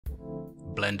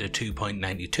Blender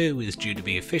 2.92 is due to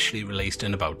be officially released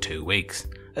in about 2 weeks.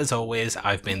 As always,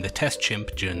 I've been the test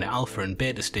chimp during the alpha and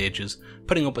beta stages,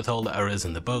 putting up with all the errors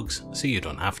and the bugs, so you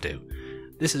don't have to.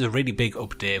 This is a really big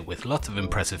update with lots of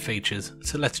impressive features,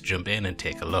 so let's jump in and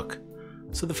take a look.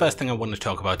 So the first thing I want to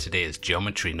talk about today is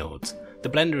geometry nodes. The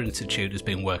Blender Institute has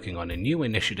been working on a new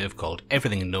initiative called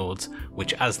Everything Nodes,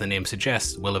 which, as the name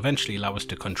suggests, will eventually allow us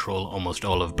to control almost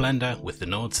all of Blender with the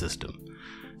node system.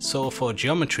 So for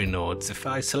geometry nodes, if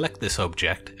I select this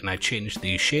object and I change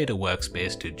the shader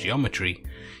workspace to geometry,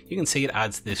 you can see it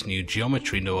adds this new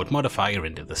geometry node modifier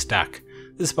into the stack.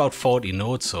 There's about 40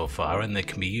 nodes so far, and they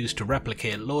can be used to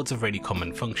replicate loads of really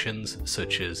common functions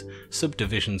such as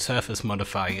subdivision surface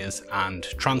modifiers and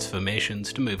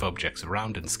transformations to move objects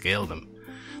around and scale them.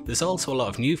 There's also a lot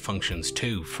of new functions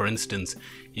too. For instance,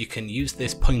 you can use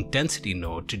this point density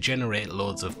node to generate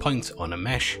loads of points on a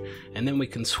mesh, and then we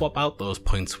can swap out those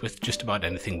points with just about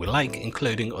anything we like,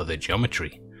 including other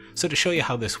geometry. So to show you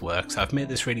how this works, I've made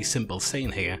this really simple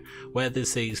scene here where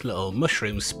there's these little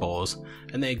mushroom spores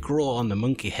and they grow on the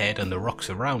monkey head and the rocks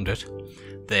around it.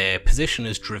 Their position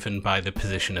is driven by the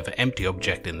position of an empty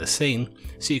object in the scene,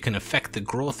 so you can affect the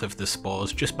growth of the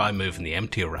spores just by moving the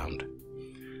empty around.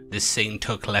 This scene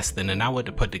took less than an hour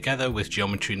to put together with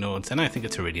geometry nodes, and I think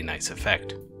it's a really nice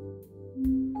effect.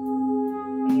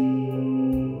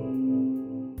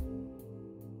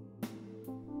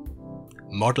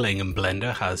 Modelling in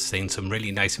Blender has seen some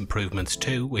really nice improvements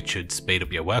too, which should speed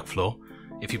up your workflow.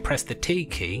 If you press the T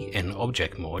key in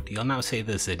object mode, you'll now see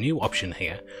there's a new option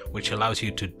here which allows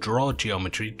you to draw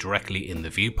geometry directly in the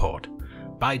viewport.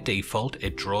 By default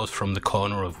it draws from the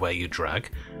corner of where you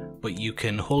drag, but you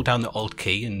can hold down the Alt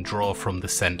key and draw from the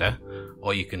center,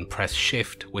 or you can press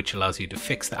Shift, which allows you to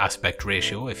fix the aspect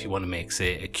ratio if you want to make,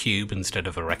 say, a cube instead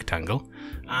of a rectangle,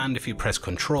 and if you press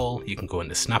Control you can go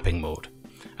into snapping mode.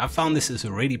 I've found this is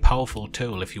a really powerful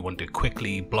tool if you want to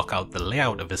quickly block out the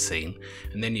layout of a scene,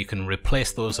 and then you can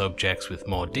replace those objects with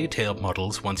more detailed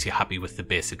models once you're happy with the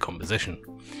basic composition.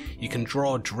 You can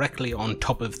draw directly on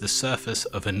top of the surface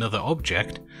of another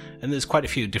object, and there's quite a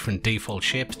few different default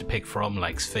shapes to pick from,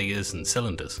 like spheres and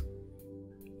cylinders.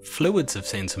 Fluids have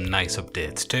seen some nice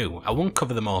updates too. I won't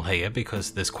cover them all here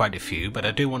because there's quite a few, but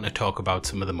I do want to talk about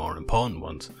some of the more important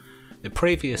ones. The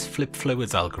previous Flip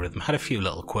Fluids algorithm had a few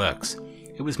little quirks.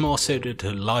 It was more suited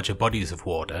to larger bodies of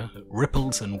water.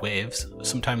 Ripples and waves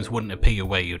sometimes wouldn't appear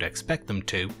where you'd expect them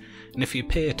to, and if you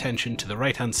pay attention to the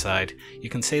right hand side, you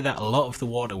can see that a lot of the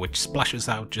water which splashes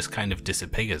out just kind of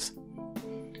disappears.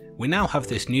 We now have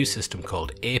this new system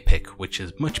called EEVEE, which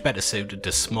is much better suited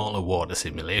to smaller water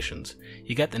simulations.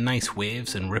 You get the nice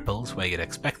waves and ripples where you'd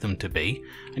expect them to be,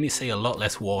 and you see a lot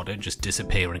less water just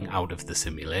disappearing out of the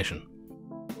simulation.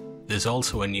 There's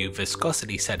also a new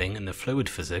viscosity setting in the fluid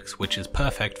physics, which is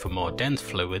perfect for more dense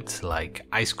fluids like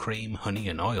ice cream, honey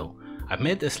and oil. I've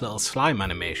made this little slime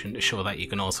animation to show that you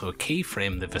can also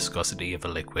keyframe the viscosity of a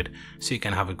liquid, so you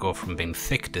can have it go from being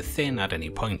thick to thin at any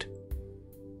point.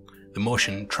 The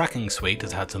motion tracking suite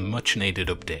has had some much needed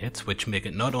updates which make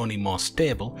it not only more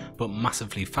stable but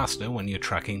massively faster when you're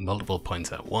tracking multiple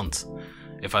points at once.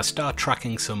 If I start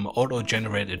tracking some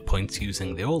auto-generated points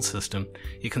using the old system,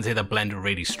 you can see that Blender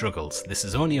really struggles. This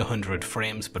is only 100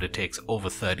 frames, but it takes over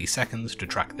 30 seconds to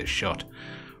track this shot.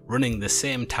 Running the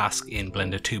same task in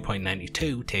Blender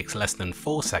 2.92 takes less than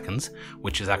 4 seconds,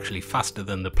 which is actually faster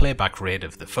than the playback rate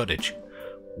of the footage.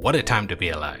 What a time to be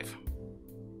alive!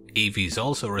 EEVEE is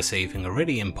also receiving a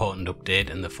really important update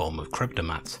in the form of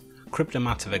Cryptomattes.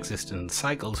 Cryptomattes have existed in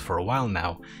cycles for a while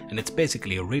now, and it's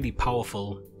basically a really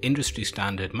powerful, industry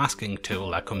standard masking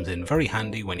tool that comes in very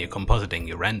handy when you're compositing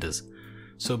your renders.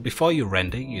 So before you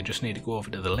render, you just need to go over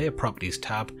to the Layer Properties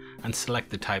tab and select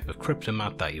the type of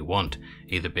Cryptomatte that you want,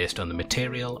 either based on the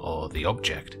material or the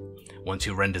object. Once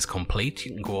your render's complete,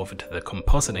 you can go over to the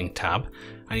Compositing tab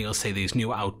and you'll see these new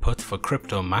outputs for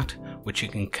Cryptomatte, which you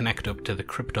can connect up to the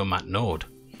Cryptomatte node.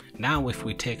 Now if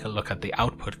we take a look at the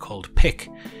output called Pick,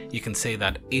 you can see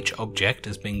that each object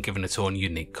has been given its own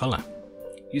unique colour.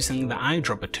 Using the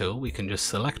eyedropper tool, we can just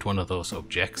select one of those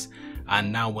objects,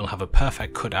 and now we'll have a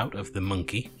perfect cutout of the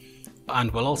monkey,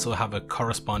 and we'll also have a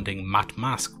corresponding matte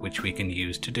mask which we can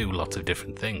use to do lots of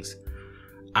different things.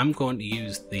 I'm going to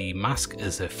use the mask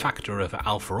as a factor of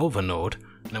alpha over node,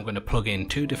 and I'm going to plug in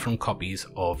 2 different copies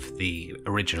of the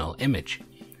original image.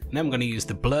 And then I'm going to use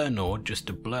the blur node just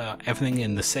to blur everything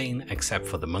in the scene except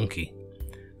for the monkey.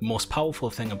 The most powerful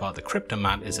thing about the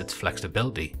Cryptomatte is its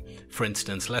flexibility. For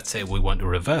instance, let's say we want to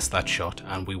reverse that shot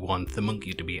and we want the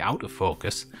monkey to be out of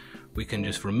focus. We can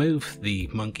just remove the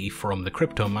monkey from the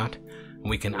Cryptomatte, and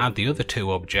we can add the other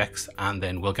 2 objects, and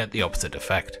then we'll get the opposite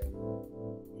effect.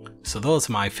 So those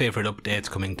are my favourite updates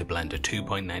coming to Blender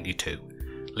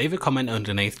 2.92. Leave a comment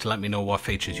underneath to let me know what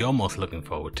features you're most looking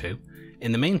forward to.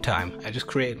 In the meantime, I just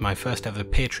created my first ever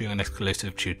Patreon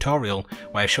exclusive tutorial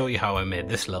where I show you how I made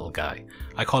this little guy.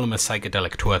 I call him a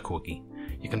psychedelic Twerk Wookie.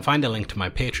 You can find a link to my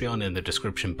Patreon in the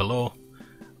description below.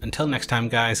 Until next time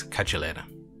guys, catch you later.